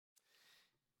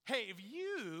Hey, if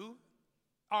you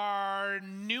are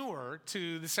newer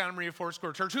to the Santa Maria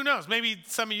Foursquare Church, who knows? Maybe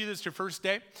some of you, this is your first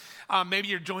day. Maybe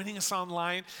you're joining us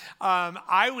online.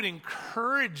 I would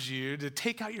encourage you to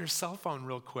take out your cell phone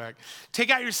real quick. Take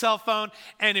out your cell phone,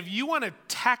 and if you want to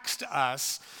text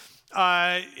us,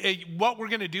 what we're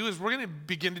going to do is we're going to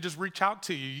begin to just reach out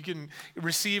to you. You can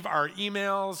receive our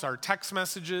emails, our text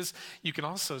messages. You can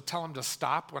also tell them to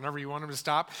stop whenever you want them to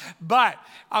stop. But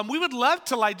we would love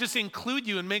to just include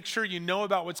you and make sure you know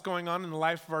about what's going on in the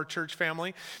life of our church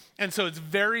family. And so it's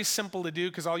very simple to do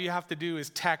because all you have to do is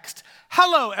text,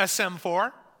 "Hello,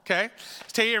 SM4." Okay,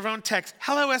 just take your phone, text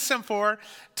 "Hello SM4"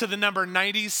 to the number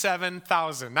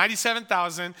 97,000.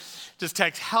 97,000, just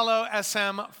text "Hello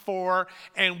SM4"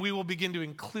 and we will begin to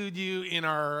include you in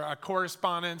our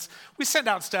correspondence. We send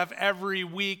out stuff every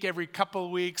week, every couple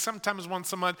of weeks, sometimes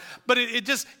once a month, but it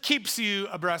just keeps you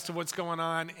abreast of what's going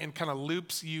on and kind of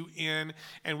loops you in,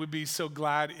 and we'd be so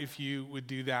glad if you would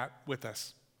do that with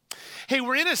us. Hey,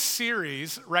 we're in a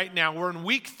series right now. We're in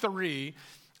week 3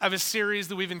 of a series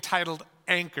that we've entitled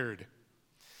Anchored.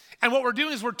 And what we're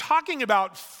doing is we're talking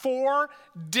about 4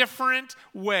 different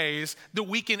ways that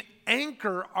we can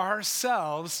anchor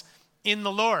ourselves in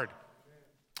the Lord.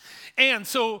 And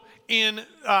so in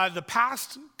the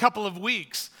past couple of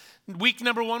weeks, week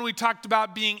number 1, we talked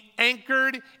about being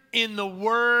anchored in the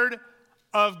Word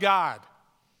of God.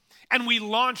 And we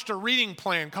launched a reading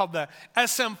plan called the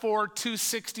SM4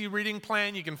 260 reading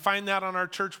plan. You can find that on our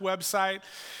church website.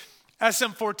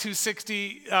 SM4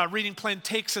 260 reading plan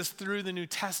takes us through the New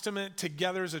Testament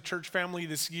together as a church family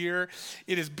this year.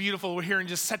 It is beautiful. We're hearing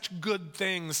just such good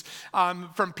things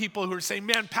from people who are saying,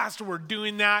 "Man, Pastor, we're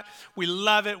doing that. We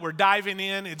love it. We're diving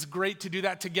in. It's great to do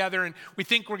that together." And we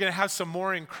think we're going to have some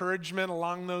more encouragement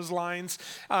along those lines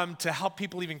to help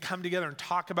people even come together and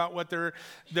talk about what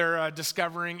they're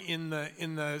discovering in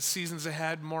the seasons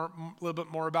ahead. A little bit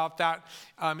more about that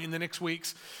in the next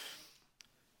weeks.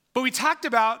 But we talked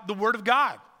about the Word of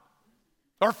God,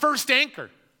 our first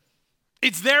anchor.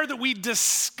 It's there that we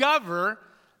discover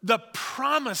the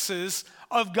promises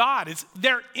of God.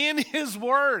 They're in His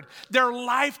Word. They're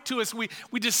life to us. We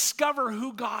discover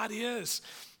who God is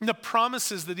and the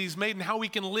promises that He's made and how we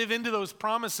can live into those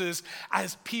promises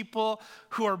as people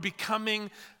who are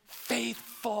becoming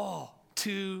faithful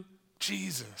to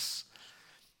Jesus.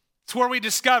 It's where we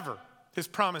discover His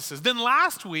promises. Then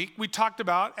last week, we talked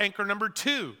about anchor number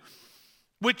 2,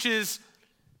 which is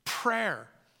prayer.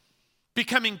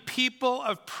 Becoming people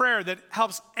of prayer that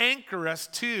helps anchor us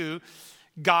to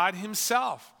God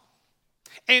Himself.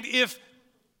 And if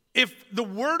the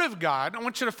Word of God, I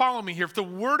want you to follow me here, if the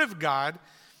Word of God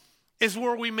is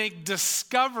where we make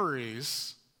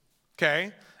discoveries,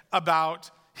 okay,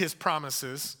 about His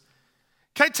promises,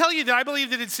 can I tell you that I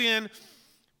believe that it's in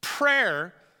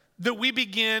prayer that we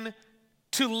begin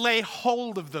to lay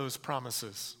hold of those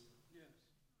promises.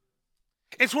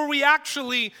 It's where we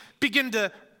actually begin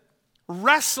to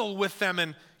wrestle with them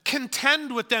and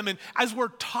contend with them. And as we're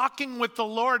talking with the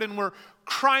Lord and we're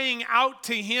crying out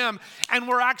to Him, and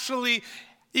we're actually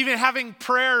even having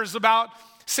prayers about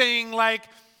saying like,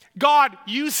 "God,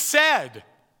 you said."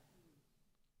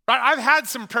 Right? I've had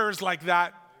some prayers like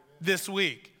that this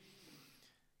week.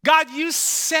 "God, you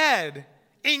said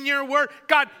in your word.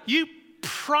 God, you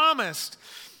promised."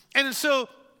 And so,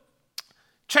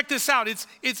 check this out.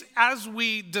 It's as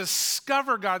we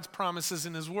discover God's promises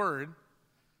in His Word,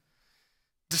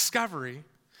 discovery,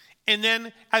 and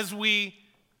then as we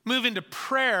move into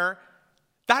prayer,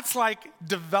 that's like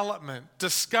development,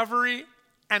 discovery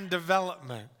and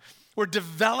development. We're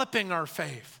developing our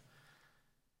faith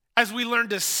as we learn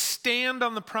to stand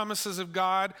on the promises of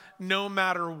God no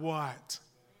matter what.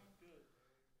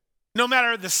 No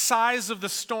matter the size of the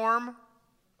storm.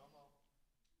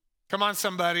 Come on,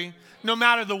 somebody. No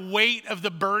matter the weight of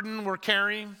the burden we're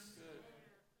carrying.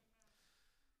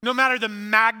 No matter the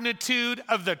magnitude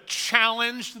of the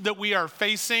challenge that we are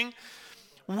facing,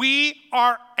 we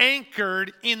are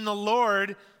anchored in the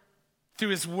Lord through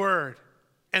His Word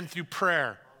and through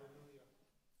prayer.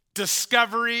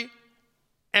 Discovery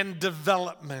and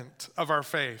development of our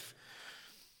faith.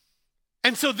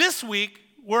 And so this week,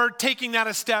 we're taking that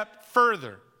a step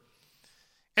further.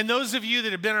 And those of you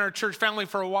that have been in our church family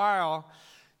for a while,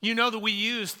 you know that we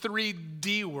use 3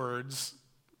 D words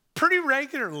pretty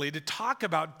regularly to talk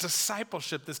about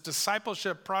discipleship, this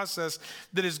discipleship process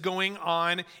that is going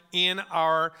on in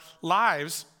our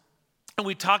lives. And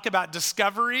we talk about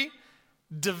discovery,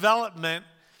 development,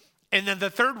 and then the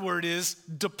third word is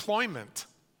deployment.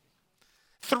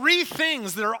 3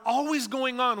 things that are always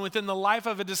going on within the life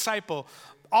of a disciple,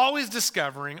 always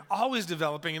discovering, always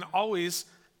developing, and always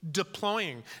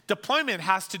deploying. Deployment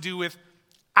has to do with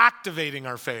activating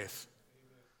our faith.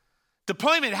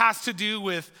 Deployment has to do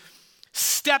with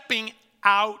stepping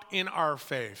out in our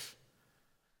faith,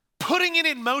 putting it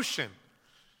in motion.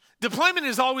 Deployment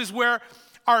is always where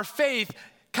our faith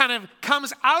kind of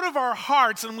comes out of our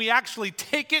hearts and we actually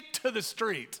take it to the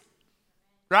street,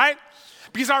 right?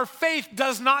 Because our faith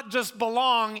does not just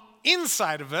belong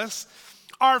inside of us.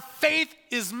 Our faith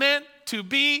is meant to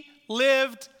be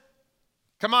lived,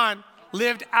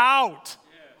 lived out.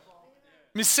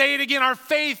 Let me say it again. Our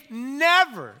faith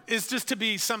never is just to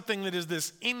be something that is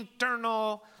this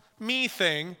internal me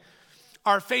thing.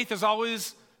 Our faith is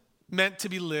always meant to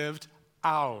be lived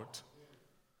out.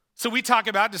 So we talk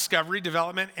about discovery,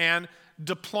 development, and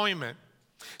deployment.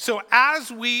 So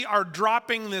as we are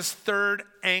dropping this third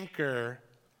anchor,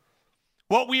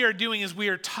 what we are doing is we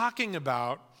are talking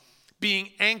about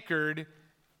being anchored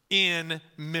in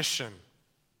mission.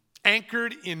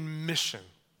 Anchored in mission.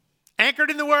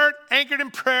 Anchored in the word, anchored in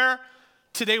prayer.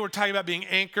 Today we're talking about being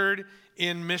anchored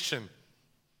in mission.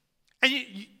 And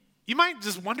you might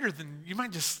just wonder, then you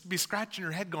might just be scratching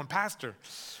your head going, Pastor,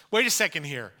 wait a second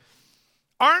here.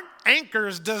 Aren't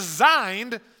anchors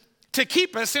designed to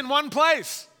keep us in one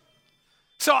place?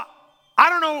 So I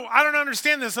don't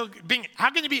understand this.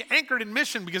 How can you be anchored in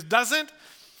mission? Because doesn't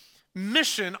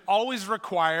mission always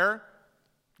require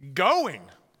going?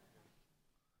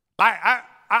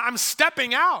 I'm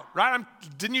stepping out, right?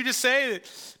 Didn't you just say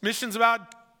that mission's about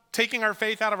taking our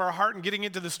faith out of our heart and getting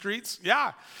into the streets?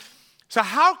 Yeah. So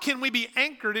how can we be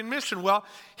anchored in mission? Well,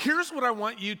 here's what I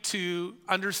want you to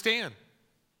understand.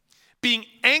 Being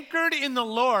anchored in the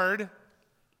Lord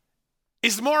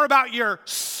is more about your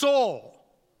soul,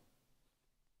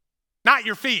 not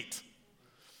your feet.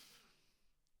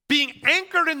 Being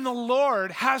anchored in the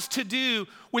Lord has to do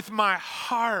with my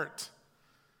heart,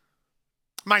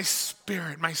 my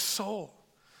spirit, my soul.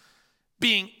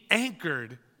 Being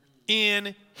anchored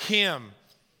in Him.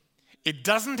 It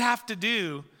doesn't have to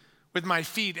do with my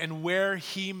feet and where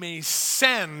He may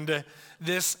send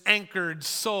this anchored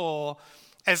soul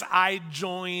as I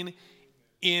join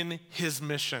in His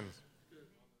mission.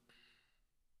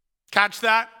 Catch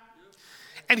that?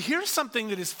 And here's something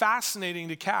that is fascinating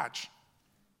to catch.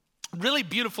 Really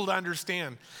beautiful to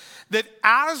understand. That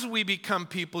as we become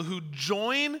people who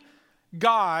join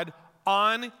God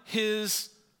on His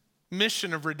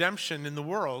mission of redemption in the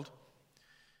world,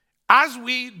 as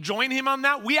we join Him on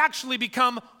that, we actually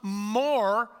become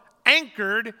more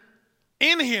anchored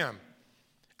in Him.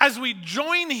 As we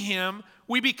join Him,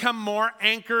 we become more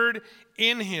anchored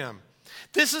in Him.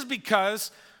 This is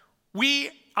because we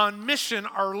on mission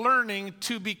are learning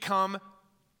to become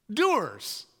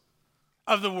doers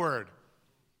of the word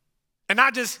and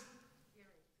not just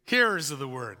hearers of the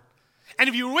word. And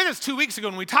if you were with us 2 weeks ago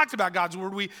when we talked about God's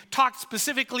word, we talked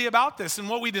specifically about this. And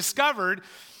what we discovered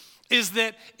is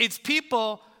that it's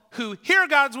people who hear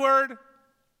God's word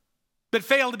but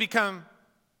fail to become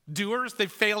doers. They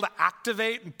fail to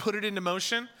activate and put it into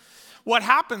motion. What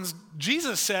happens,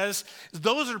 Jesus says, is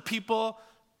those are people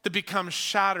that become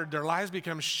shattered. Their lives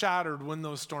become shattered when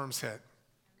those storms hit.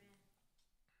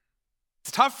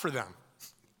 It's tough for them.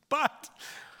 But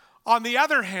on the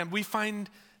other hand, we find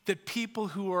that people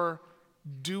who are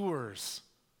doers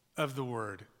of the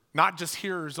word, not just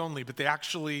hearers only, but they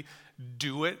actually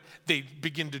do it. They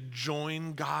begin to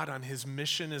join God on His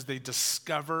mission as they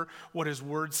discover what His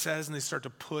word says and they start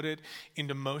to put it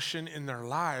into motion in their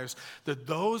lives. That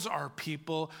those are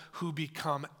people who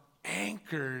become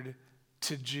anchored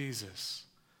to Jesus.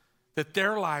 That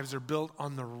their lives are built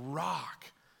on the rock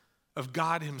of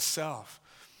God Himself.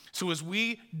 So as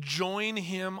we join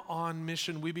Him on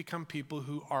mission, we become people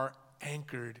who are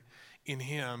anchored in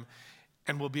Him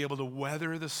and will be able to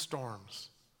weather the storms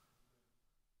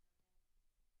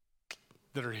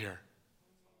that are here.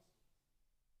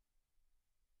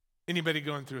 Anybody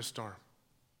going through a storm?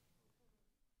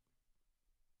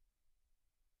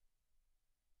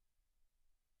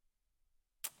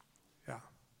 Yeah.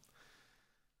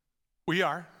 We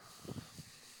are.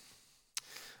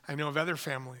 I know of other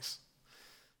families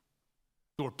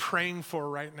who are praying for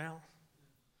right now.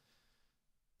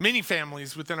 Many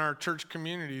families within our church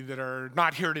community that are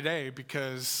not here today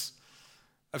because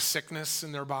of sickness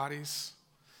in their bodies.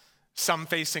 Some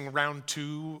facing round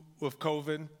 2 of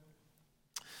COVID.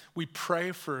 We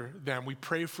pray for them. We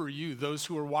pray for you, those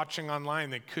who are watching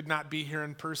online that could not be here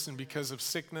in person because of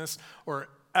sickness or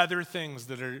other things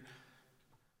that are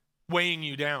weighing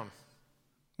you down,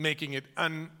 making it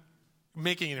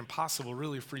impossible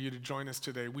really for you to join us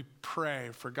today. We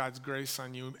pray for God's grace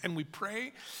on you, and we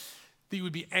pray that you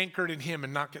would be anchored in Him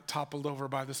and not get toppled over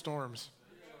by the storms.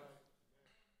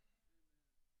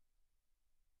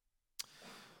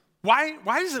 Why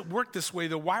does it work this way,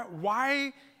 though?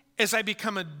 Why, as I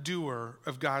become a doer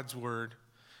of God's word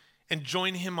and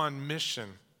join him on mission,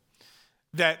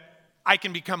 that I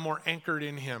can become more anchored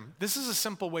in him? This is a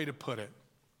simple way to put it.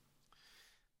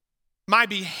 My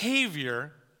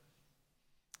behavior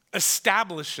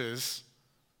establishes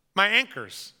my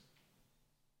anchors.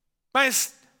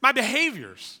 My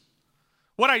behaviors.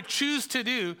 What I choose to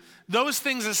do, those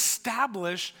things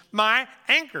establish my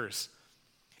anchors.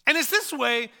 And it's this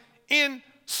way in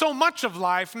so much of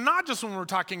life, not just when we're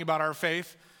talking about our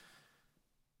faith.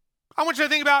 I want you to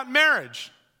think about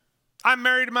marriage. I'm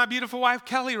married to my beautiful wife,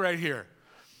 Kelly, right here.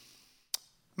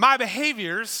 My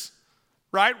behaviors,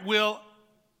 right, will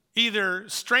either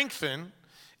strengthen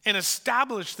and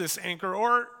establish this anchor,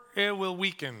 or it will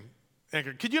weaken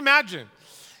anchor. Could you imagine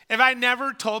if I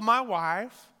never told my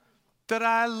wife that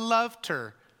I loved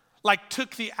her? Like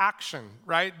took the action,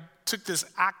 right? Took this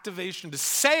activation to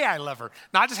say I love her,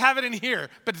 not just have it in here,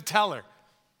 but to tell her.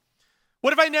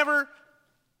 What if I never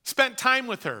spent time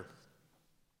with her?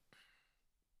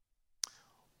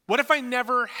 What if I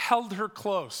never held her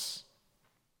close?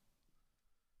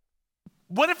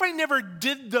 What if I never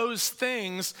did those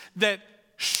things that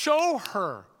show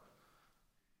her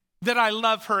that I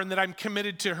love her and that I'm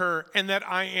committed to her and that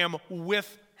I am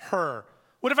with her?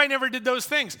 What if I never did those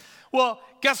things? Well,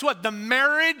 guess what? The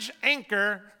marriage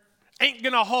anchor ain't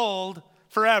gonna hold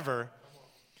forever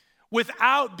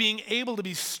without being able to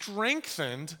be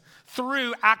strengthened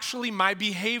through actually my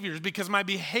behaviors, because my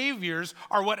behaviors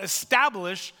are what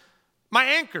establish my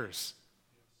anchors.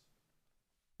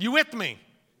 You with me?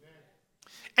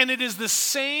 And it is the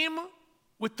same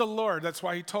with the Lord. That's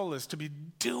why he told us to be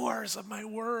doers of my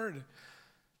word.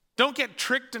 Don't get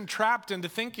tricked and trapped into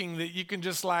thinking that you can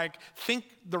just think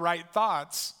the right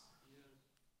thoughts.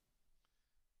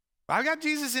 I've got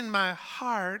Jesus in my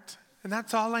heart, and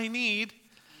that's all I need.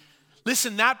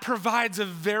 Listen, that provides a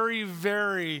very,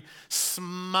 very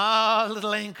small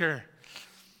little anchor.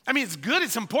 I mean, it's good,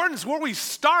 it's important, it's where we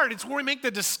start, it's where we make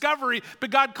the discovery, but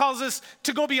God calls us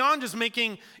to go beyond just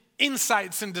making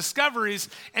insights and discoveries,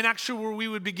 and actually where we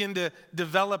would begin to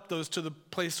develop those to the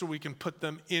place where we can put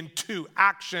them into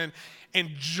action and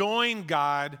join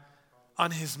God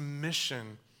on his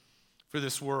mission for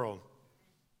this world.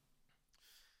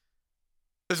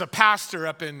 There's a pastor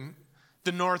up in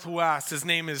the Northwest. His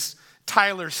name is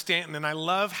Tyler Stanton, and I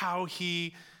love how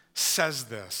he says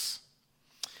this.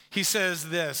 He says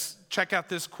this, check out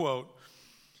this quote.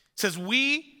 It says,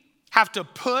 "We have to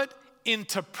put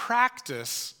into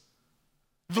practice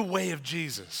the way of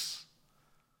Jesus."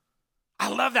 I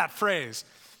love that phrase.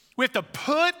 We have to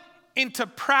put into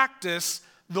practice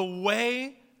the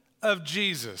way of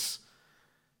Jesus,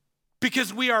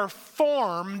 because we are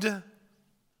formed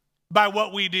by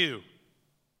what we do.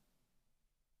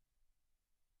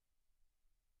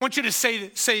 I want you to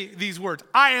say these words.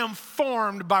 I am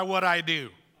formed by what I do.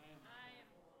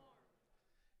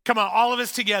 Come on, all of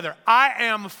us together. I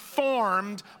am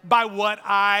formed by what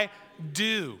I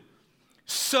do.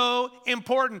 So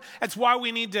important. That's why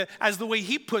we need to, as the way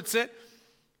he puts it,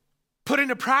 put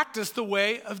into practice the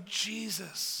way of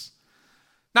Jesus.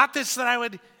 Not this that I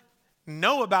would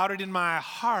know about it in my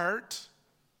heart.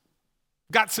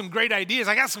 Got some great ideas.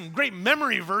 I got some great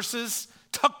memory verses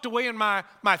tucked away in my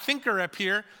thinker up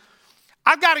here.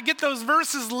 I've got to get those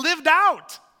verses lived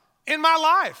out in my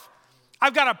life.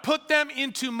 I've got to put them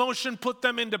into motion, put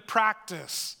them into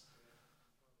practice.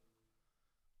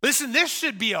 Listen, this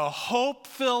should be a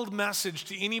hope-filled message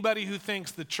to anybody who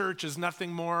thinks the church is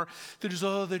nothing more than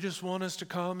they just want us to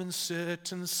come and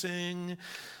sit and sing,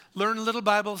 learn a little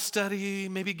Bible study,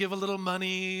 maybe give a little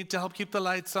money to help keep the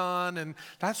lights on, and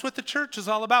that's what the church is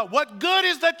all about. What good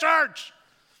is the church?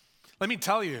 Let me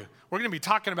tell you, we're going to be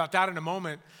talking about that in a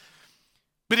moment.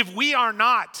 But if we are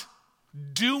not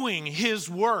doing his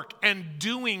work and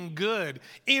doing good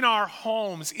in our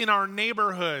homes, in our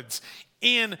neighborhoods,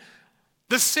 in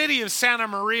the city of Santa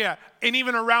Maria, and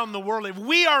even around the world, if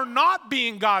we are not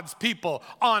being God's people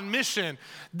on mission,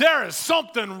 there is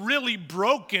something really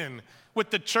broken with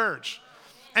the church.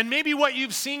 And maybe what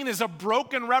you've seen is a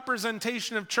broken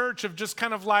representation of church, of just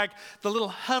kind of like the little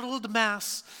huddled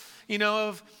mass,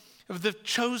 of the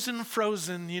chosen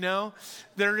frozen,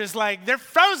 They're just they're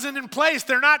frozen in place.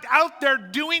 They're not out there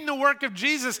doing the work of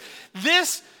Jesus.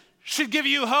 This should give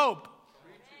you hope.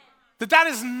 That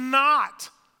is not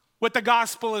what the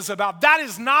gospel is about. That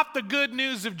is not the good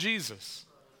news of Jesus.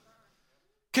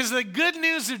 Because the good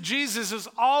news of Jesus is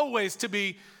always to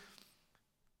be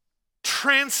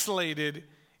translated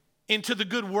into the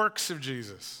good works of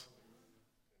Jesus.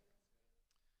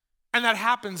 And that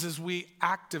happens as we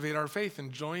activate our faith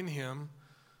and join him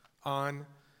on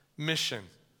mission.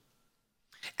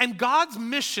 And God's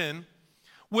mission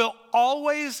will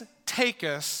always take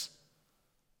us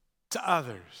to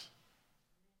others.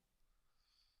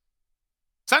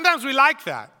 Sometimes we like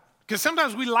that, because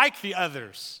sometimes we like the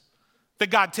others that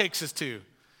God takes us to.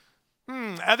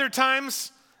 Other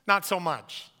times, not so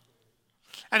much.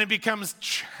 And it becomes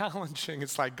challenging.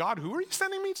 It's like, God, who are you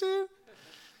sending me to?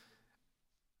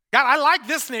 God, I like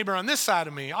this neighbor on this side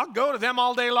of me. I'll go to them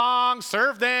all day long,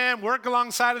 serve them, work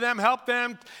alongside of them, help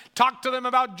them, talk to them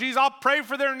about Jesus. I'll pray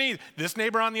for their needs. This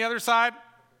neighbor on the other side,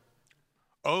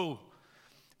 oh,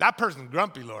 that person's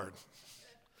grumpy, Lord.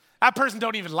 That person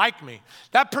don't even like me.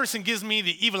 That person gives me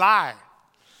the evil eye.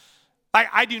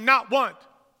 I do not want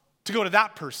to go to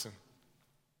that person.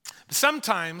 But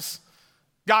sometimes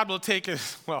God will take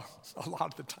us, well, a lot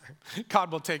of the time, God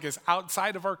will take us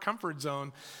outside of our comfort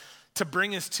zone to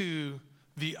bring us to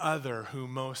the other who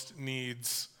most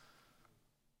needs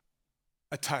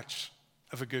a touch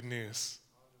of a good news,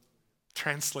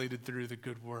 translated through the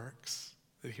good works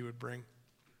that he would bring.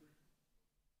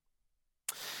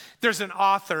 There's an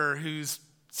author who's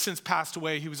since passed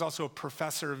away. He was also a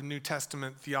professor of New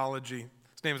Testament theology.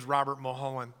 His name is Robert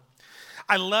Mulholland.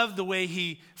 I love the way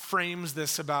he frames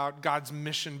this about God's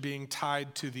mission being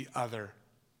tied to the other.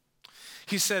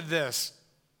 He said this.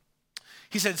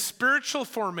 He said, spiritual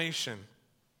formation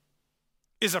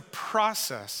is a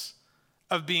process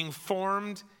of being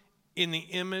formed in the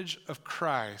image of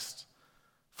Christ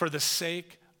for the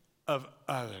sake of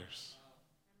others.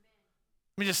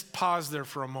 Let me just pause there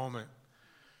for a moment.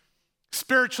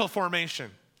 Spiritual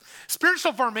formation.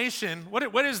 Spiritual formation,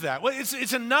 what is that? Well,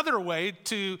 it's another way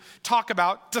to talk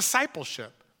about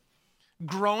discipleship,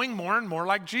 growing more and more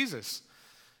like Jesus.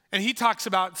 And he talks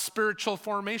about spiritual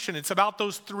formation. It's about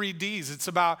those 3 Ds. It's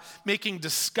about making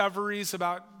discoveries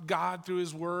about God through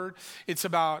his word. It's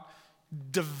about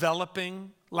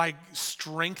developing, like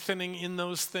strengthening in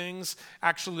those things,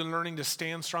 actually learning to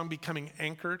stand strong, becoming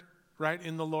anchored, right,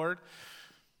 in the Lord.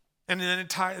 And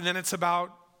then it's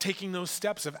about taking those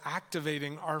steps of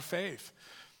activating our faith.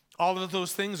 All of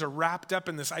those things are wrapped up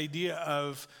in this idea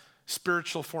of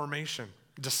spiritual formation,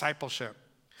 discipleship.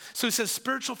 So he says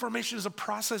spiritual formation is a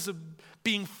process of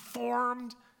being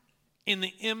formed in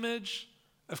the image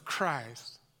of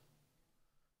Christ.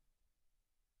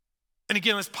 And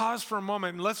again, let's pause for a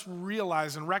moment and let's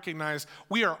realize and recognize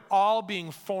we are all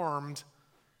being formed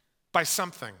by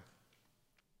something.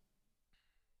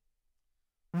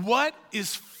 What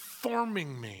is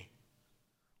forming me?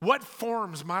 What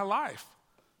forms my life?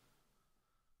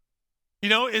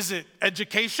 Is it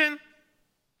education?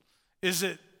 Is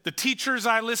it the teachers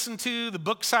I listen to, the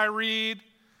books I read,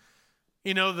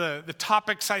 the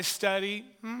topics I study?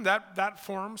 That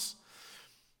forms.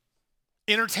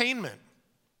 Entertainment.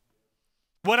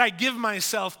 What I give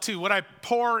myself to, what I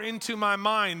pour into my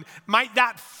mind, might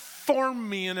that form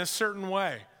me in a certain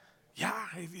way? Yeah,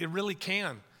 it really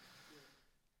can.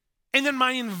 And then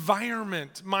my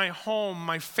environment, my home,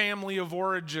 my family of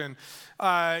origin,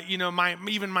 even my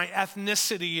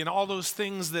ethnicity and all those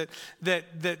things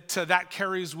that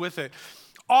carries with it.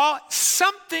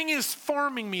 Something is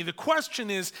forming me. The question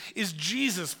is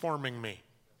Jesus forming me?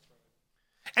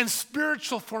 And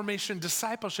spiritual formation,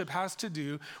 discipleship has to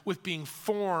do with being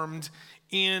formed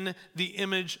in the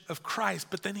image of Christ.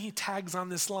 But then he tags on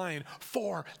this line,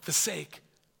 for the sake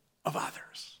of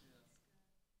others.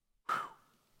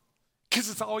 Because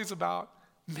it's always about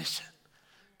mission.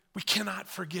 We cannot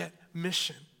forget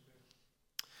mission.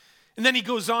 And then he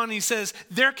goes on and he says,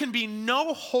 there can be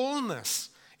no wholeness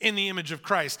in the image of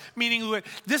Christ. Meaning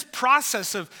this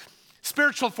process of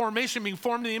spiritual formation, being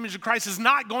formed in the image of Christ, is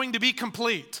not going to be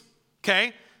complete.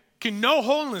 Okay? No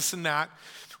wholeness in that,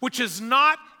 which is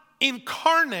not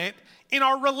incarnate in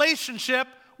our relationship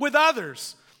with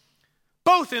others,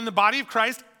 both in the body of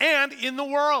Christ and in the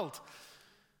world.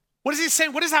 What is he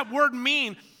saying? What does that word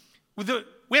mean?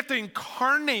 We have to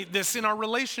incarnate this in our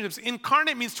relationships.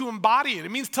 Incarnate means to embody it. It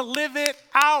means to live it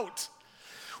out.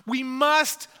 We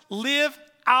must live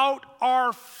out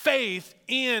our faith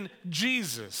in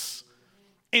Jesus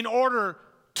in order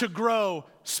to grow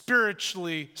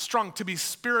spiritually strong, to be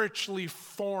spiritually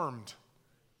formed,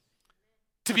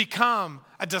 to become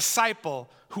a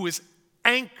disciple who is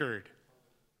anchored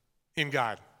in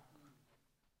God.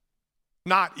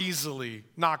 Not easily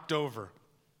knocked over.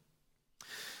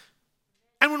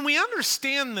 And when we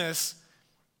understand this,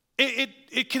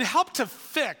 it can help to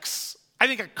fix, I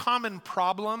think, a common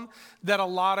problem that a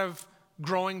lot of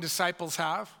growing disciples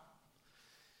have,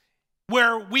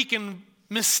 where we can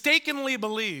mistakenly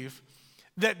believe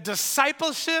that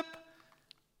discipleship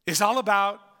is all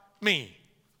about me.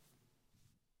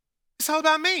 It's all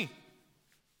about me.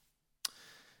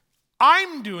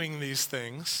 I'm doing these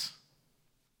things,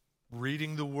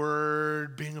 reading the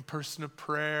word, being a person of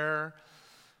prayer,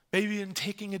 maybe even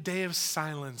taking a day of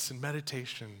silence and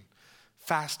meditation,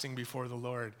 fasting before the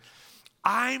Lord.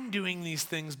 I'm doing these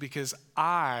things because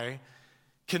I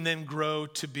can then grow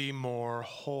to be more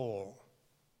whole,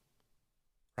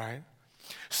 right?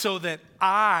 So that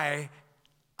I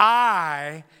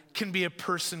can be a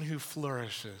person who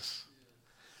flourishes.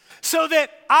 So that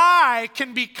I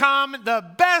can become the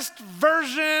best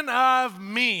version of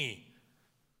me.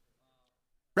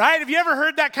 Right? Have you ever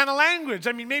heard that kind of language?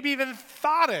 I mean, maybe even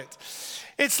thought it.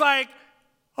 It's like,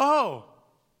 oh,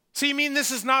 so you mean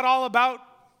this is not all about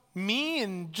me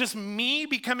and just me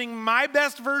becoming my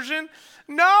best version?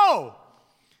 No.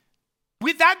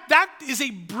 That is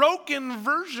a broken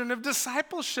version of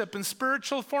discipleship and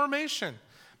spiritual formation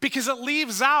because it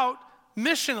leaves out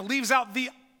mission. It leaves out the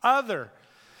other.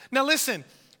 Now listen,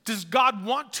 does God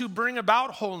want to bring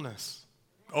about wholeness?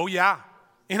 Oh yeah,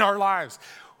 in our lives.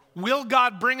 Will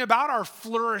God bring about our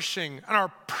flourishing and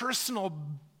our personal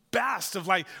best of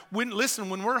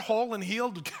when we're whole and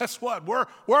healed, guess what? We're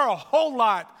a whole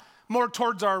lot more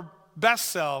towards our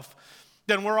best self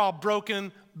than we're all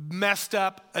broken, messed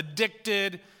up,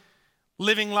 addicted,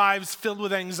 living lives filled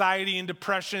with anxiety and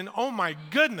depression. Oh my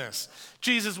goodness.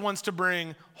 Jesus wants to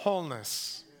bring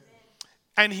wholeness.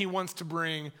 And he wants to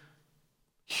bring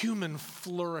human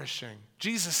flourishing.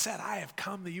 Jesus said, I have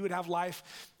come that you would have life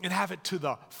and have it to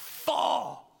the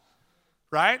full.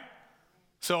 Right?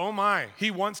 So, oh my,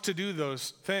 he wants to do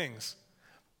those things.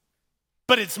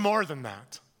 But it's more than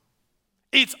that.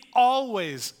 It's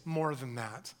always more than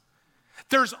that.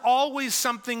 There's always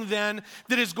something then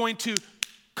that is going to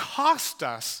cost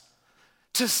us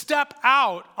to step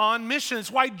out on mission.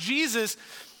 It's why Jesus,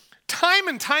 time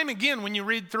and time again, when you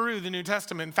read through the New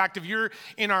Testament, in fact, if you're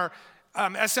in our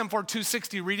SM4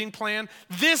 260 reading plan,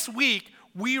 this week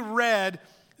we read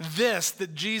this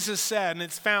that Jesus said, and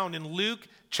it's found in Luke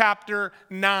chapter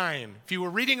 9. If you were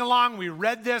reading along, we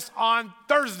read this on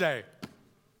Thursday.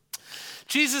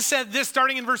 Jesus said this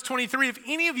starting in verse 23, if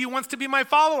any of you wants to be my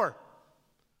follower,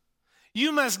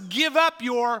 you must give up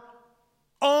your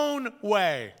own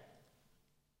way.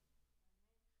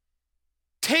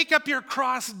 Take up your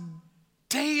cross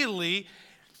daily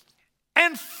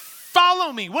and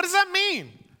follow me. What does that mean?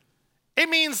 It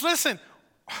means, listen,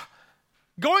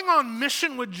 going on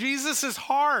mission with Jesus is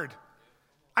hard.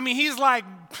 I mean, he's like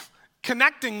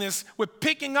connecting this with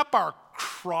picking up our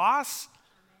cross,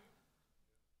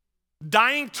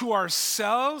 dying to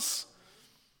ourselves.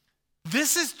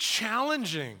 This is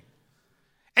challenging.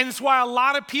 And it's why a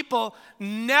lot of people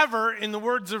never, in the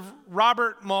words of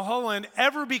Robert Mulholland,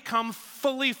 ever become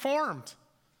fully formed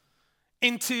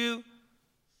into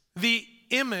the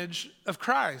image of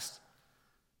Christ.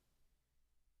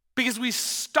 Because we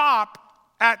stop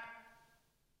at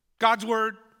God's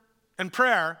word and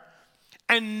prayer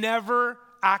and never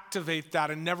activate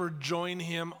that and never join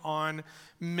him on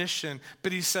mission.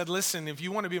 But he said, listen, if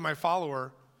you want to be my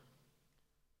follower,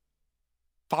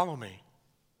 follow me.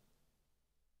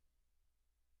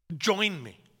 Join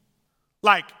me.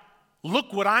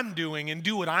 Look what I'm doing and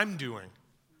do what I'm doing.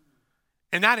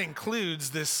 And that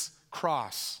includes this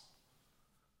cross.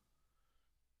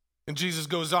 And Jesus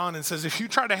goes on and says, if you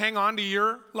try to hang on to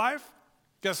your life,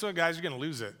 guess what, guys? You're going to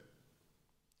lose it.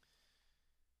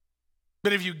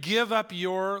 But if you give up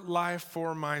your life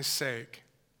for my sake,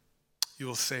 you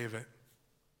will save it.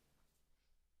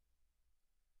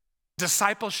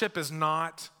 Discipleship is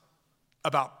not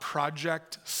about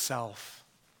project self.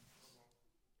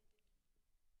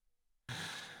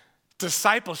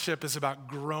 Discipleship is about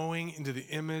growing into the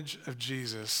image of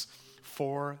Jesus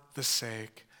for the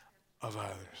sake of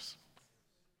others.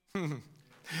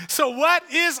 So what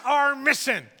is our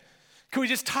mission? Can we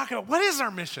just talk about what is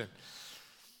our mission?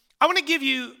 I want to give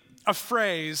you a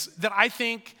phrase that I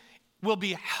think will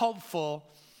be helpful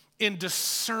in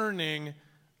discerning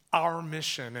our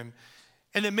mission.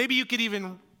 And then maybe you could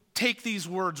even take these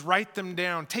words, write them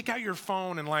down, take out your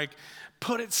phone and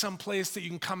put it someplace that you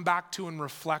can come back to and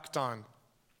reflect on.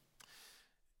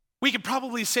 We could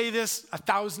probably say this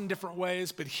 1,000 different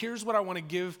ways, but here's what I want to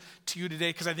give to you today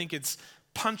because I think it's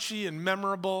punchy and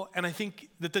memorable, and I think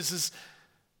that this is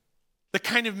the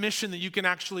kind of mission that you can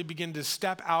actually begin to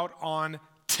step out on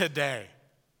today.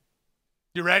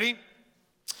 You ready?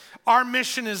 Our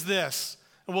mission is this,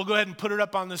 and we'll go ahead and put it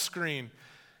up on the screen.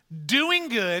 Doing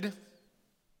good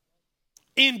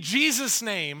in Jesus'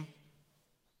 name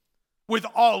with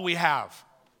all we have.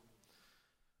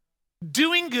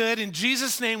 Doing good in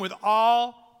Jesus' name with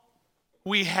all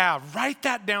we have. Write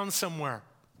that down somewhere.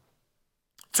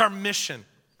 It's our mission.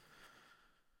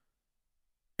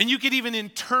 And you could even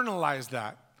internalize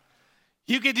that.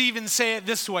 You could even say it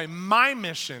this way: my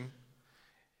mission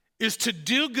is to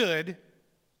do good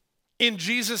in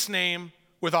Jesus' name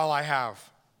with all I have.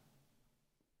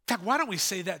 In fact, why don't we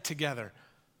say that together?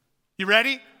 You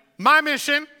ready? My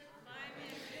mission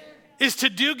is to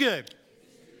do good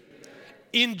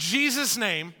in Jesus'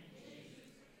 name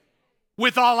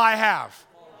with all I have.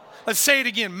 Let's say it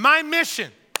again. My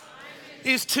mission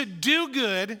is to do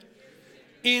good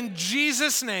in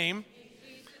Jesus' name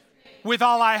with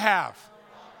all I have.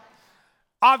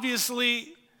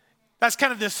 Obviously, that's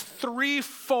kind of this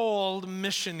threefold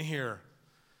mission here.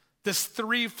 This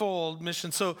threefold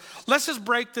mission. So let's just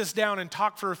break this down and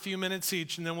talk for a few minutes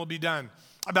each, and then we'll be done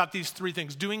about these three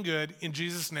things. Doing good in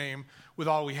Jesus' name with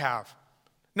all we have.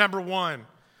 Number one,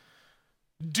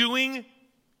 doing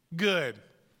good.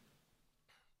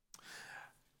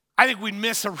 I think we'd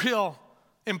miss a real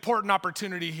important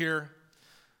opportunity here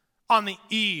on the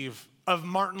eve of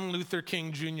Martin Luther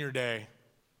King Jr. Day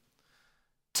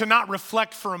to not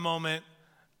reflect for a moment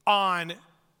on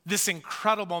this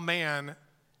incredible man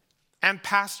and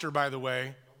pastor, by the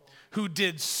way, who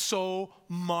did so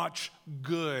much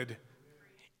good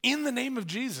in the name of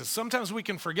Jesus. Sometimes we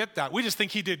can forget that. We just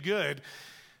think he did good.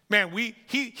 Man,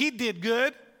 he did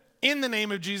good in the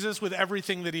name of Jesus with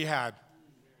everything that he had.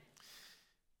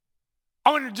 I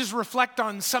want to just reflect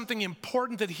on something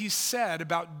important that he said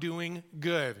about doing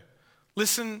good.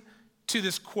 Listen to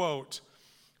this quote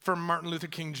from Martin Luther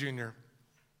King Jr.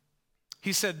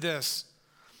 He said this: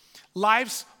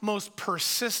 life's most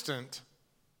persistent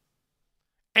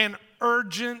and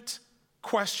urgent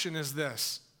question is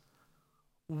this: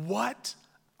 what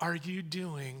are you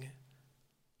doing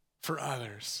for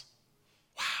others?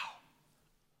 Wow.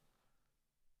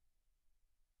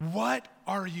 What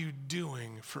are you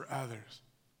doing for others?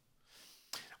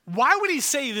 Why would he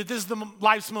say that this is the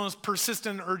life's most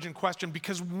persistent and urgent question?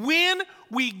 Because when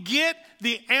we get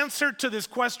the answer to this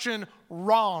question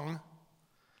wrong,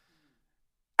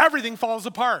 everything falls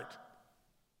apart.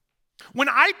 When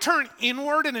I turn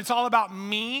inward and it's all about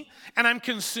me and I'm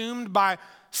consumed by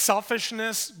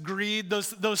selfishness, greed,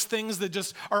 those things that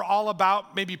just are all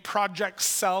about maybe project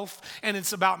self and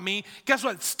it's about me, guess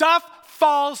what? Stuff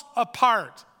falls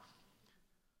apart.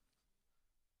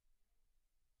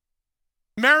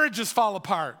 Marriages fall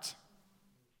apart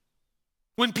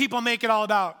when people make it all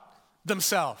about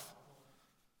themselves.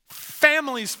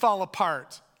 Families fall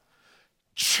apart.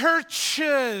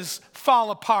 Churches fall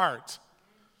apart.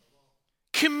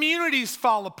 Communities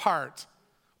fall apart.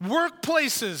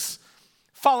 Workplaces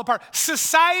fall apart.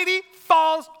 Society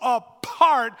falls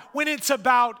apart when it's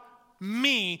about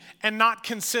me and not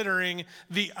considering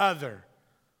the other.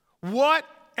 What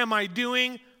am I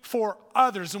doing for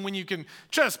others? And when you can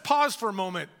just pause for a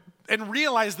moment and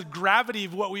realize the gravity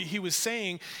of what he was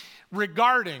saying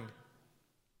regarding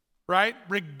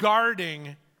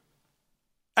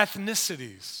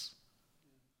ethnicities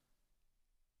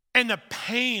and the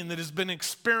pain that has been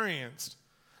experienced,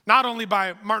 not only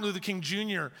by Martin Luther King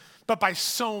Jr., but by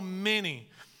so many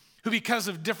who, because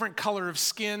of different color of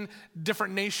skin,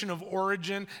 different nation of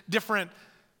origin, different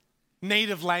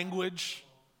native language,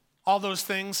 all those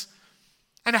things,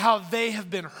 and how they have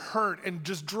been hurt and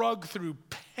just dragged through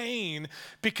pain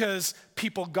because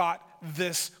people got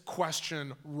this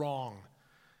question wrong.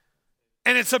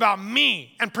 And it's about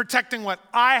me and protecting what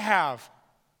I have,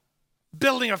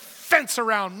 building a fence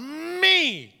around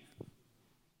me,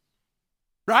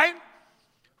 right?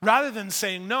 Rather than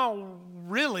saying, no,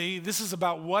 really, this is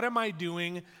about what am I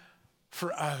doing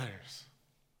for others?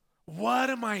 What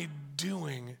am I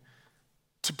doing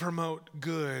to promote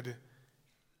good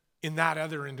in that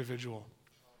other individual?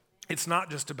 It's not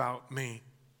just about me.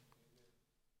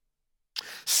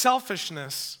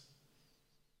 Selfishness,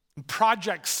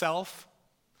 project self,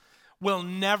 will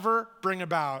never bring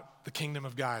about the kingdom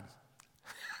of God.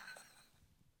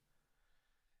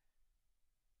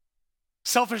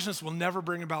 Selfishness will never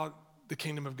bring about the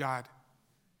kingdom of God.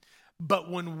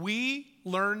 But when we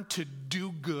learn to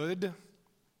do good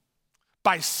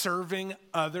by serving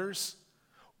others,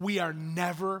 we are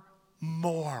never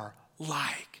more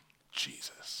like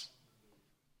Jesus.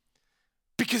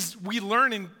 Because we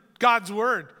learn in God's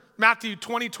word, Matthew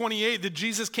 20:28, that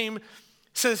Jesus came,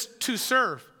 says, to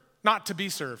serve, not to be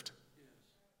served.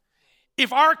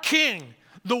 If our King,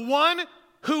 the one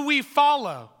who we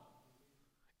follow,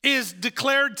 is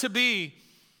declared to be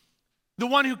the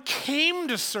one who came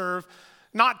to serve,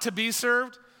 not to be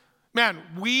served, man,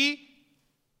 we,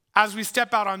 as we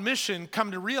step out on mission, come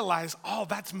to realize, oh,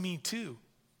 that's me too.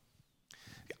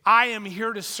 I am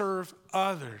here to serve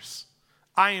others.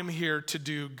 I am here to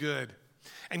do good.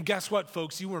 And guess what,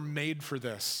 folks? You were made for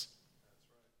this.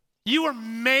 You were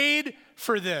made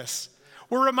for this.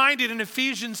 We're reminded in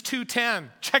Ephesians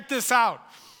 2:10. Check this out.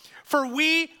 For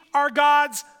we are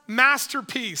God's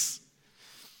masterpiece.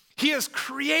 He has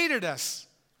created us.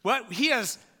 What? He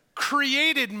has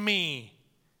created me.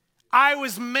 I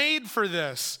was made for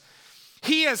this.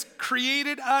 He has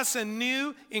created us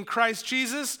anew in Christ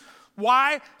Jesus.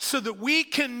 Why? So that we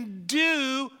can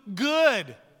do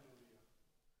good.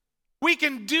 We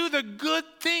can do the good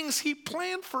things he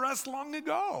planned for us long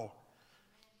ago.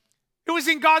 It was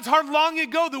in God's heart long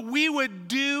ago that we would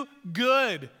do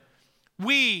good.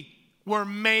 We were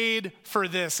made for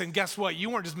this. And guess what?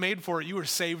 You weren't just made for it, you were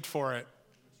saved for it.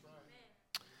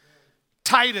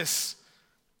 Titus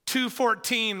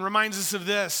 2:14 reminds us of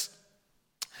this.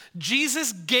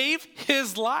 Jesus gave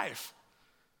his life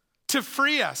to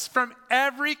free us from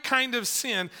every kind of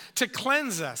sin, to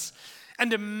cleanse us,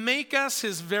 and to make us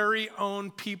his very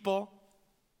own people.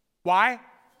 Why?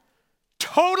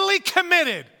 Totally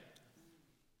committed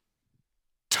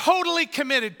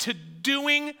to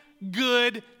doing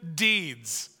good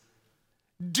deeds.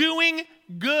 Doing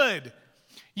good.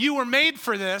 You were made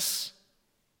for this.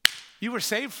 You were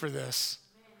saved for this.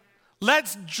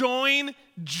 Let's join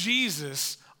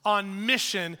Jesus on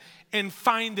mission and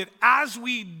find that as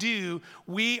we do,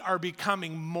 we are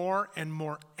becoming more and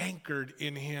more anchored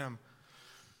in him.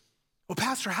 Well,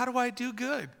 Pastor, how do I do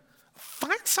good?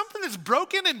 Find something that's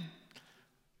broken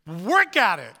and work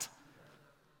at it.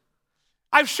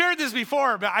 I've shared this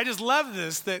before, but I just love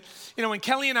this, that, when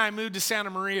Kelly and I moved to Santa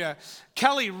Maria,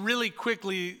 Kelly really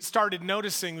quickly started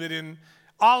noticing that in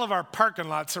all of our parking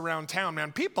lots around town,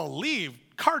 man, people leave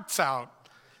carts out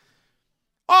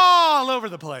all over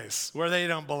the place where they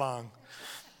don't belong.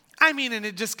 I mean, and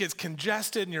it just gets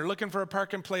congested, and you're looking for a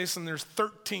parking place, and there's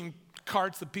 13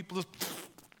 carts that people just...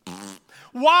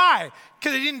 Why?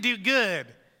 Because they didn't do good.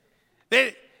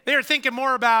 They were thinking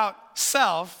more about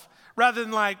self rather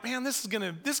than like, man, this is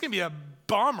gonna be a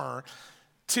bummer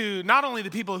to not only the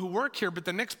people who work here, but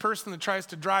the next person that tries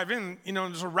to drive in.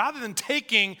 So rather than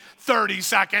taking 30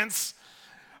 seconds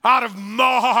out of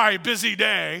my busy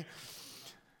day,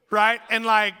 right, and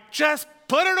just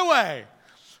put it away,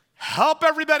 help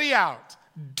everybody out,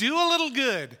 do a little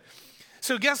good.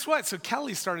 So guess what? So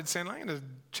Kelly started saying, I'm going to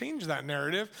change that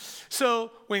narrative.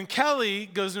 So when Kelly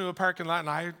goes into a parking lot, and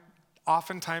I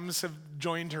oftentimes have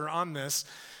joined her on this,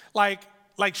 like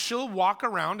she'll walk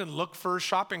around and look for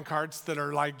shopping carts that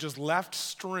are just left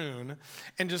strewn,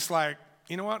 and just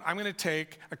you know what? I'm going to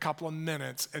take a couple of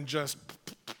minutes and just,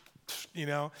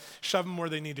 shove them where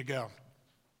they need to go.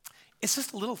 It's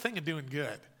just a little thing of doing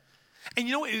good. And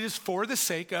it is for the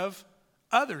sake of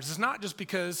others. It's not just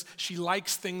because she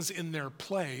likes things in their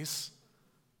place,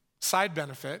 side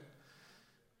benefit,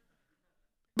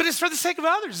 but it's for the sake of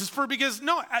others. It's because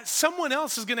someone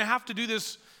else is going to have to do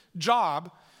this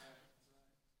job.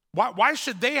 Why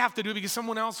should they have to do it? Because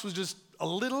someone else was just a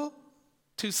little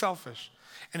too selfish.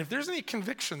 And if there's any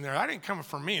conviction there, that ain't coming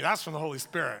from me. That's from the Holy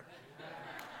Spirit.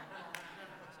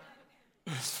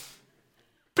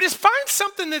 But just find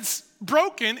something that's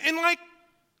broken and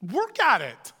work at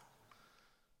it.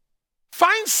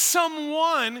 Find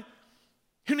someone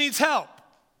who needs help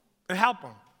and help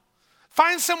them.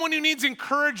 Find someone who needs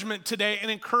encouragement today and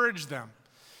encourage them.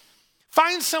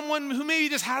 Find someone who maybe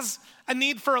just has a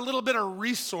need for a little bit of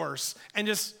resource and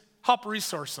just help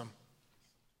resource them.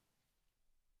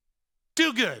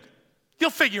 Do good. You'll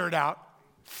figure it out.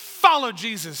 Follow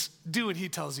Jesus. Do what he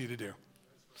tells you to do.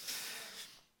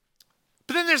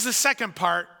 But then there's the second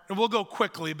part, and we'll go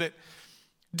quickly, but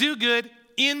do good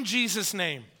in Jesus'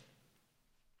 name.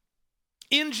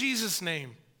 In Jesus'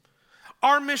 name.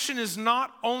 Our mission is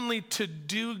not only to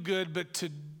do good, but to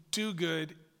do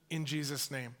good in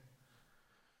Jesus' name.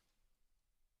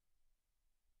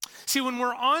 See, when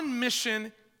we're on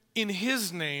mission in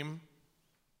his name,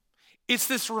 it's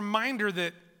this reminder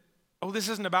that, this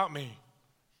isn't about me.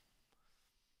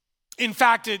 In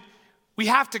fact, we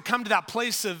have to come to that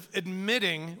place of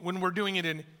admitting when we're doing it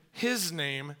in his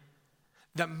name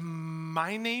that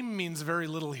my name means very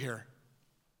little here.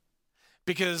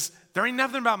 Because there ain't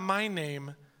nothing about my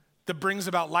name that brings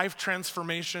about life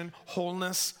transformation,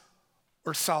 wholeness,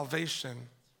 or salvation.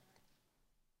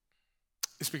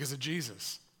 It's because of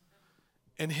Jesus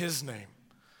and his name.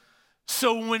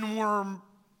 So when we're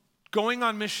going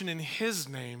on mission in his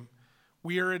name,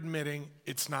 we are admitting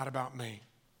it's not about me.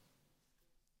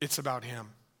 It's about him.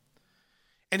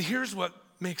 And here's what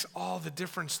makes all the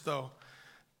difference, though,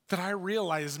 that I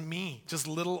realize me, just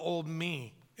little old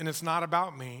me, and it's not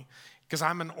about me, because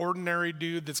I'm an ordinary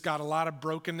dude that's got a lot of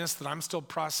brokenness that I'm still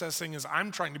processing as I'm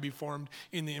trying to be formed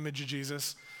in the image of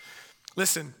Jesus.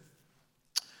 Listen,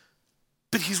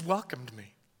 but he's welcomed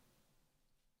me.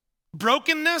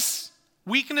 Brokenness,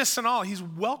 weakness, and all, he's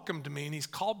welcomed me and he's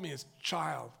called me his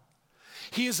child.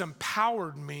 He has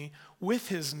empowered me with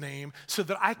his name so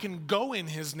that I can go in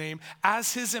his name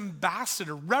as his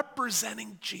ambassador,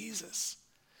 representing Jesus,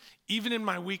 even in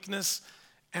my weakness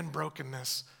and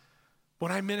brokenness.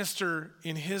 When I minister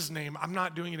in his name, I'm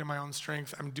not doing it in my own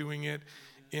strength. I'm doing it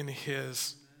in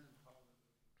his.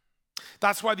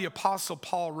 That's why the Apostle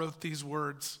Paul wrote these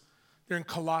words. They're in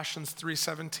Colossians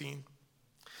 3:17.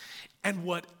 And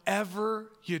whatever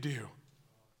you do,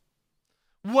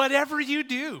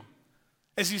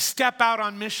 as you step out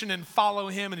on mission and follow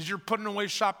him, and as you're putting away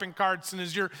shopping carts, and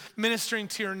as you're ministering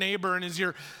to your neighbor, and as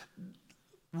you're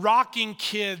rocking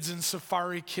kids and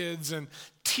Safari kids and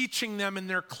teaching them in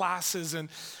their classes and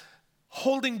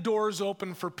holding doors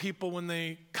open for people when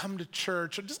they come to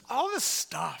church, and just all this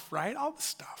stuff, right? All the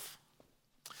stuff.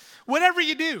 Whatever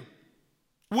you do,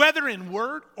 whether in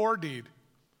word or deed,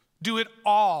 do it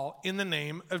all in the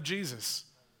name of Jesus,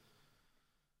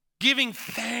 giving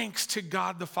thanks to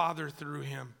God the Father through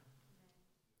him,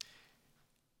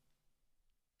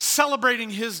 celebrating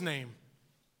his name,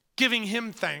 giving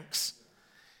him thanks.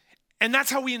 And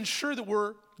that's how we ensure that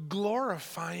we're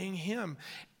glorifying him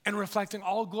and reflecting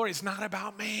all glory. It's not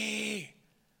about me.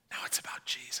 No, it's about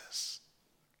Jesus.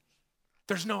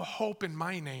 There's no hope in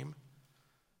my name.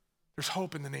 There's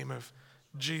hope in the name of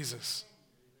Jesus.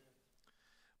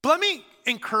 But let me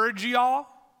encourage y'all,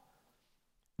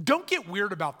 don't get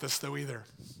weird about this though either.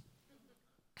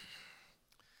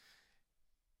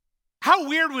 How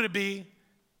weird would it be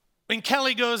when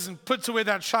Kelly goes and puts away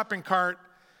that shopping cart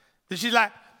that she's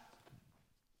like,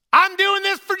 I'm doing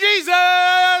this for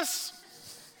Jesus,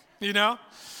 you know?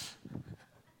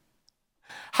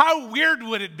 How weird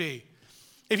would it be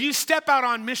if you step out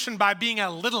on mission by being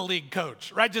a little league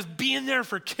coach, right? Just being there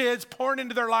for kids, pouring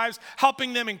into their lives,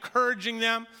 helping them, encouraging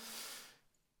them.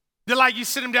 They're like, you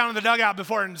sit them down in the dugout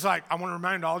before and it's like, I want to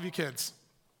remind all of you kids,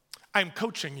 I'm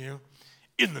coaching you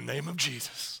in the name of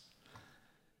Jesus.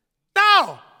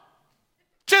 No,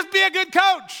 just be a good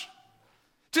coach.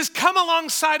 Just come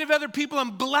alongside of other people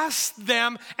and bless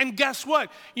them. And guess what?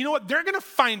 You know what? They're going to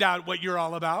find out what you're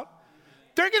all about.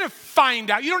 They're going to find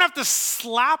out. You don't have to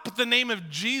slap the name of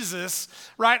Jesus,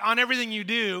 right, on everything you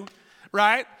do,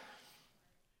 right?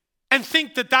 And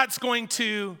think that that's going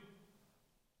to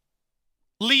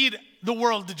lead the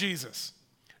world to Jesus.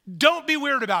 Don't be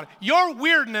weird about it. Your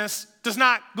weirdness does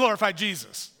not glorify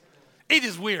Jesus. It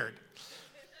is weird.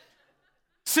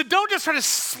 So don't just try to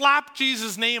slap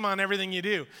Jesus' name on everything you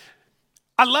do.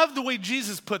 I love the way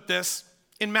Jesus put this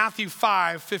in Matthew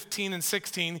 5:15 and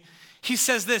 16. He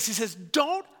says this, he says,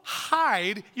 don't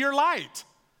hide your light.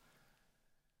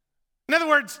 In other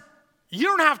words, you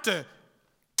don't have to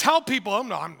tell people, oh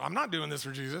no, I'm not doing this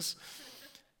for Jesus.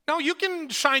 No, you can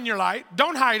shine your light.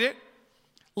 Don't hide it.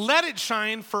 Let it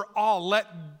shine for all. Let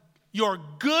your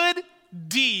good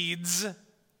deeds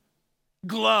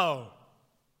glow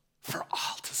for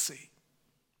all to see.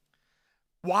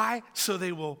 Why? So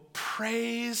they will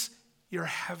praise your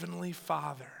heavenly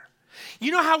Father.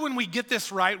 You know how when we get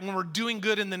this right, when we're doing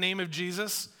good in the name of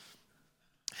Jesus,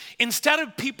 instead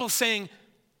of people saying,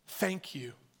 thank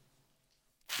you,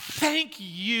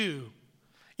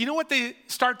 you know what they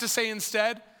start to say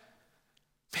instead?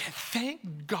 Man,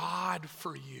 thank God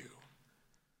for you.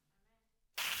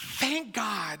 Thank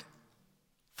God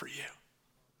for you.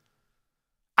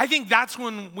 I think that's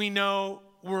when we know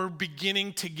we're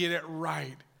beginning to get it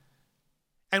right.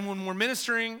 And when we're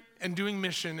ministering and doing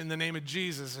mission in the name of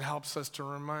Jesus, it helps us to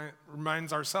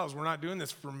remind ourselves, we're not doing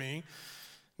this for me,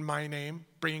 my name,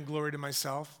 bringing glory to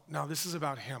myself. No, this is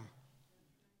about him.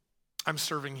 I'm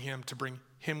serving him to bring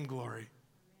him glory.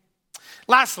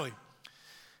 Lastly,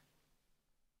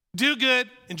 do good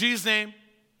in Jesus' name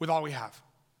with all we have.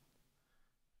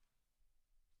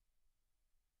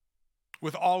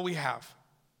 With all we have.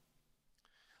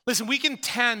 Listen, we can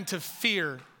tend to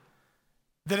fear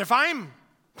that if I'm,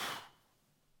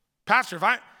 Pastor,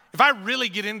 if I really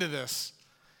get into this,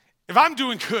 if I'm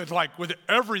doing good, like with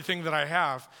everything that I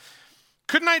have,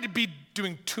 couldn't I be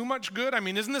doing too much good? I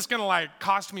mean, isn't this going to like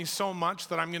cost me so much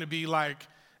that I'm going to be like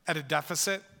at a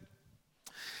deficit?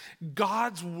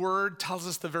 God's word tells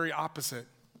us the very opposite.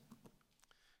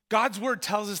 God's word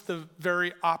tells us the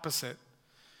very opposite.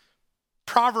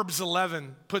 Proverbs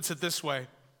 11 puts it this way.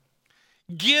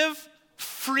 Give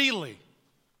freely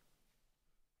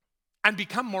and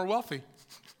become more wealthy.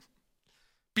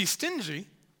 Be stingy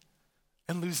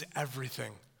and lose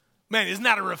everything. Man, isn't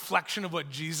that a reflection of what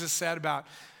Jesus said about,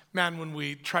 man, when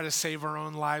we try to save our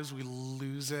own lives, we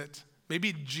lose it?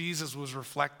 Maybe Jesus was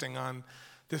reflecting on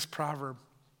this proverb.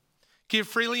 Give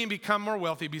freely and become more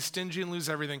wealthy. Be stingy and lose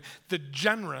everything. The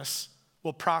generous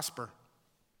will prosper.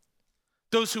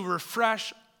 Those who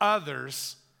refresh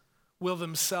others will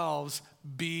themselves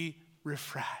be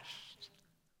refreshed.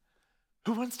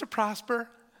 Who wants to prosper?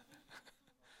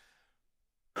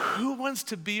 Who wants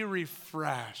to be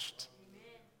refreshed?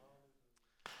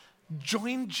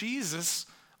 Join Jesus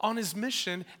on his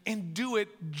mission and do it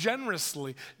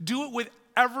generously. Do it with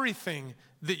everything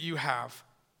that you have.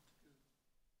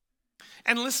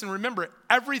 And listen, remember,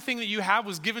 everything that you have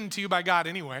was given to you by God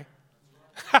anyway.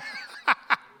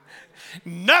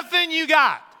 Nothing you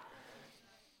got,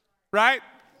 right,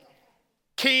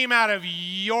 came out of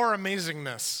your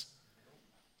amazingness.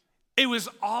 It was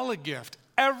all a gift.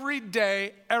 Every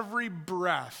day, every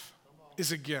breath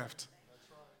is a gift.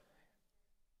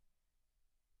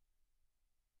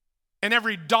 And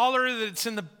every dollar that's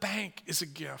in the bank is a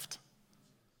gift.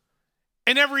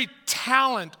 And every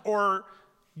talent or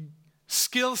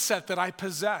skill set that I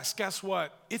possess, guess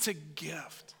what? It's a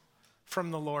gift from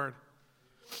the Lord.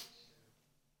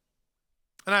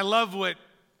 And I love what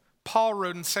Paul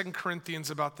wrote in 2 Corinthians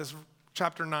about this,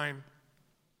 chapter 9.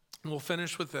 And we'll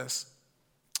finish with this.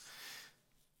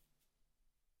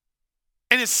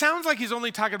 And it sounds like he's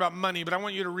only talking about money, but I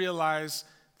want you to realize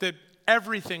that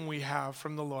everything we have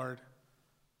from the Lord,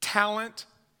 talent,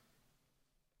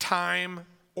 time,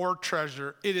 or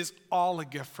treasure, it is all a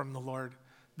gift from the Lord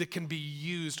that can be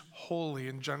used wholly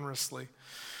and generously.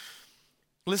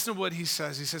 Listen to what he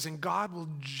says. He says, and God will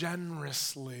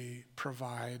generously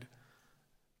provide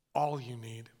all you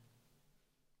need.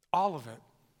 All of it.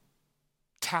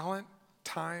 Talent,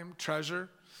 time, treasure.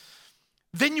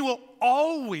 Then you will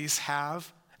always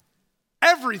have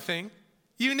everything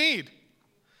you need.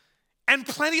 And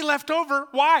plenty left over.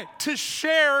 Why? To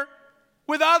share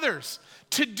with others.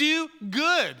 To do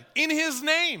good in his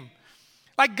name.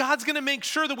 Like God's going to make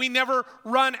sure that we never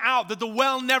run out, that the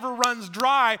well never runs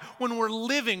dry when we're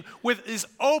living with his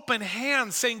open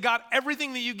hands saying, God,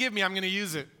 everything that you give me, I'm going to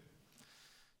use it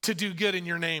to do good in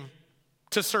your name,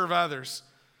 to serve others.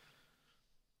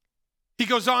 He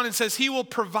goes on and says, he will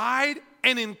provide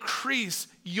and increase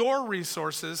your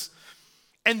resources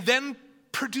and then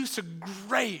produce a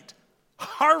great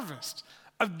harvest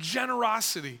of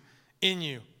generosity in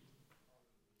you.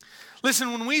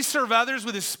 Listen, when we serve others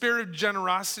with a spirit of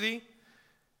generosity,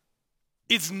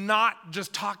 it's not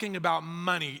just talking about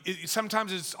money.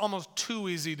 Sometimes it's almost too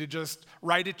easy to just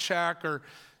write a check or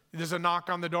there's a knock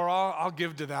on the door, I'll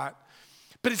give to that.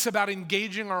 But it's about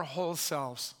engaging our whole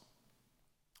selves.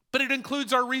 But it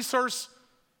includes our resource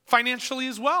financially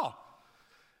as well.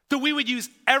 That we would use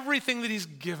everything that he's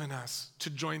given us to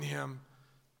join him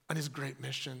on his great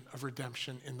mission of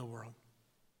redemption in the world.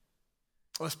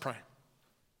 Let's pray.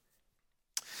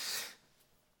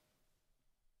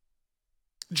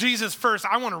 Jesus, first,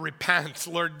 I want to repent.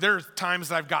 Lord, there's times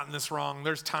that I've gotten this wrong.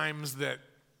 There's times that,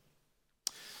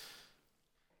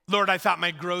 Lord, I thought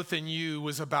my growth in you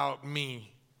was about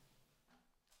me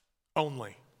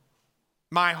only.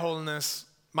 My wholeness,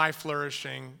 my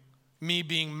flourishing, me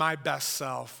being my best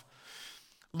self.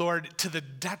 Lord, to the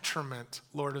detriment,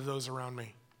 Lord, of those around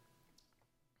me.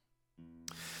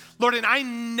 Lord, and I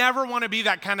never want to be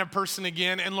that kind of person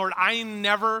again. And Lord, I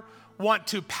never want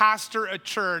to pastor a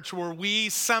church where we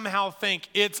somehow think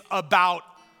it's about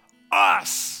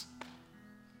us.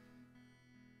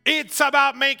 It's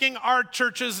about making our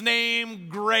church's name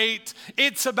great.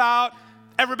 It's about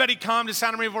everybody come to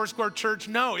Santa Maria Foursquare Church.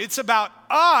 No, it's about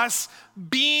us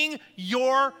being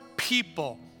your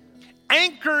people,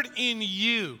 anchored in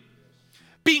you,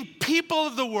 being people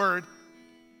of the word,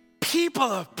 people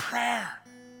of prayer,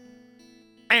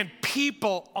 and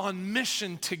people on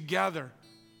mission together.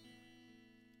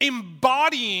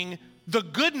 Embodying the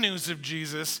good news of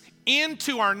Jesus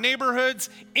into our neighborhoods,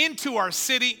 into our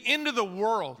city, into the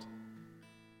world.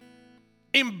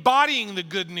 Embodying the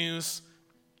good news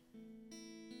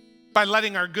by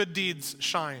letting our good deeds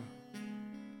shine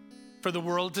for the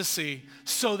world to see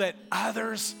so that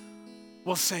others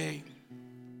will say,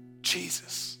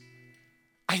 Jesus,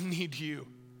 I need you.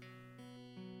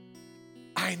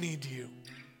 I need you.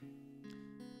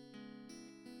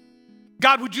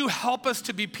 God, would you help us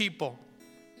to be people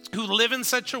who live in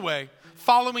such a way,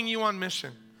 following you on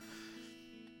mission,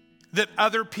 that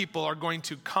other people are going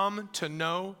to come to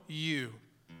know you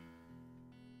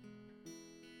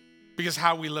because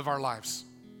how we live our lives.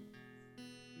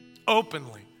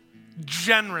 Openly,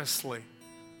 generously,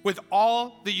 with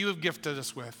all that you have gifted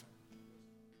us with.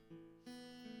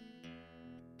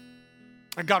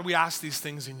 And God, we ask these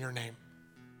things in your name.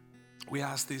 We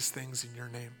ask these things in your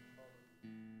name.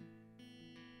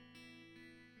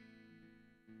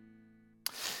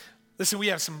 Listen, we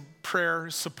have some prayer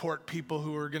support people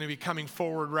who are going to be coming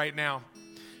forward right now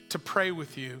to pray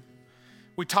with you.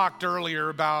 We talked earlier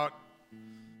about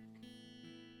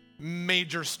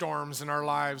major storms in our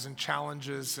lives and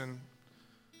challenges, and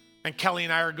Kelly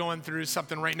and I are going through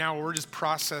something right now where we're just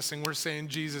processing. We're saying,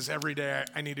 Jesus, every day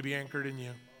I need to be anchored in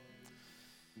you.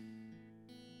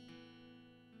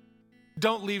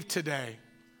 Don't leave today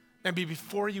and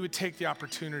before you would take the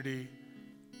opportunity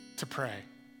to pray.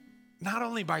 Not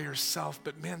only by yourself,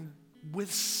 but man,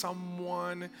 with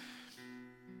someone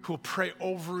who will pray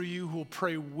over you, who will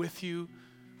pray with you,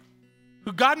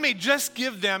 who God may just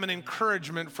give them an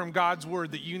encouragement from God's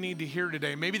word that you need to hear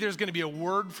today. Maybe there's going to be a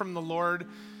word from the Lord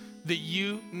that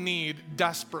you need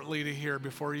desperately to hear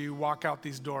before you walk out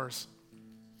these doors.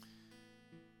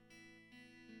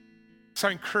 So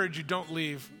I encourage you, don't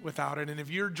leave without it. And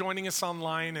if you're joining us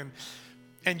online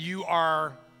and you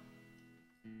are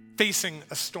facing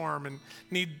a storm and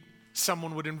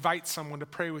would invite someone to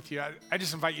pray with you, I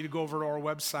just invite you to go over to our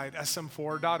website,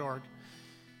 sm4.org.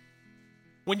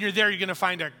 When you're there, you're going to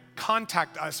find a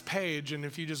contact us page. And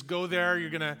if you just go there,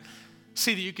 you're going to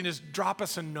see that you can just drop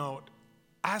us a note.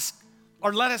 Ask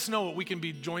or let us know what we can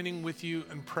be joining with you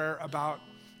in prayer about.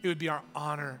 It would be our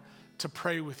honor to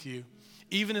pray with you,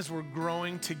 even as we're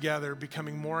growing together,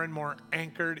 becoming more and more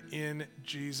anchored in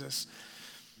Jesus.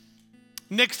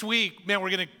 Next week, man,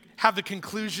 we're going to have the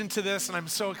conclusion to this, and I'm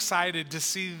so excited to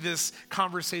see this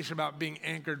conversation about being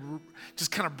anchored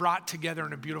just kind of brought together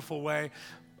in a beautiful way.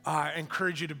 I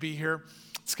encourage you to be here.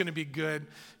 It's going to be good.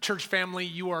 Church family,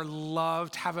 you are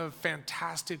loved. Have a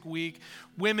fantastic week.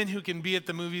 Women who can be at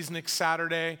the movies next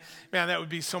Saturday, man, that would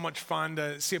be so much fun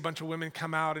to see a bunch of women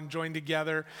come out and join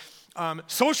together.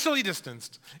 Socially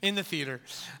distanced in the theater,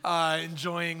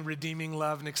 enjoying Redeeming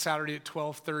Love next Saturday at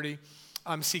 12:30.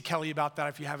 See Kelly about that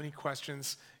if you have any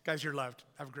questions. Guys, you're loved.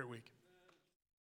 Have a great week.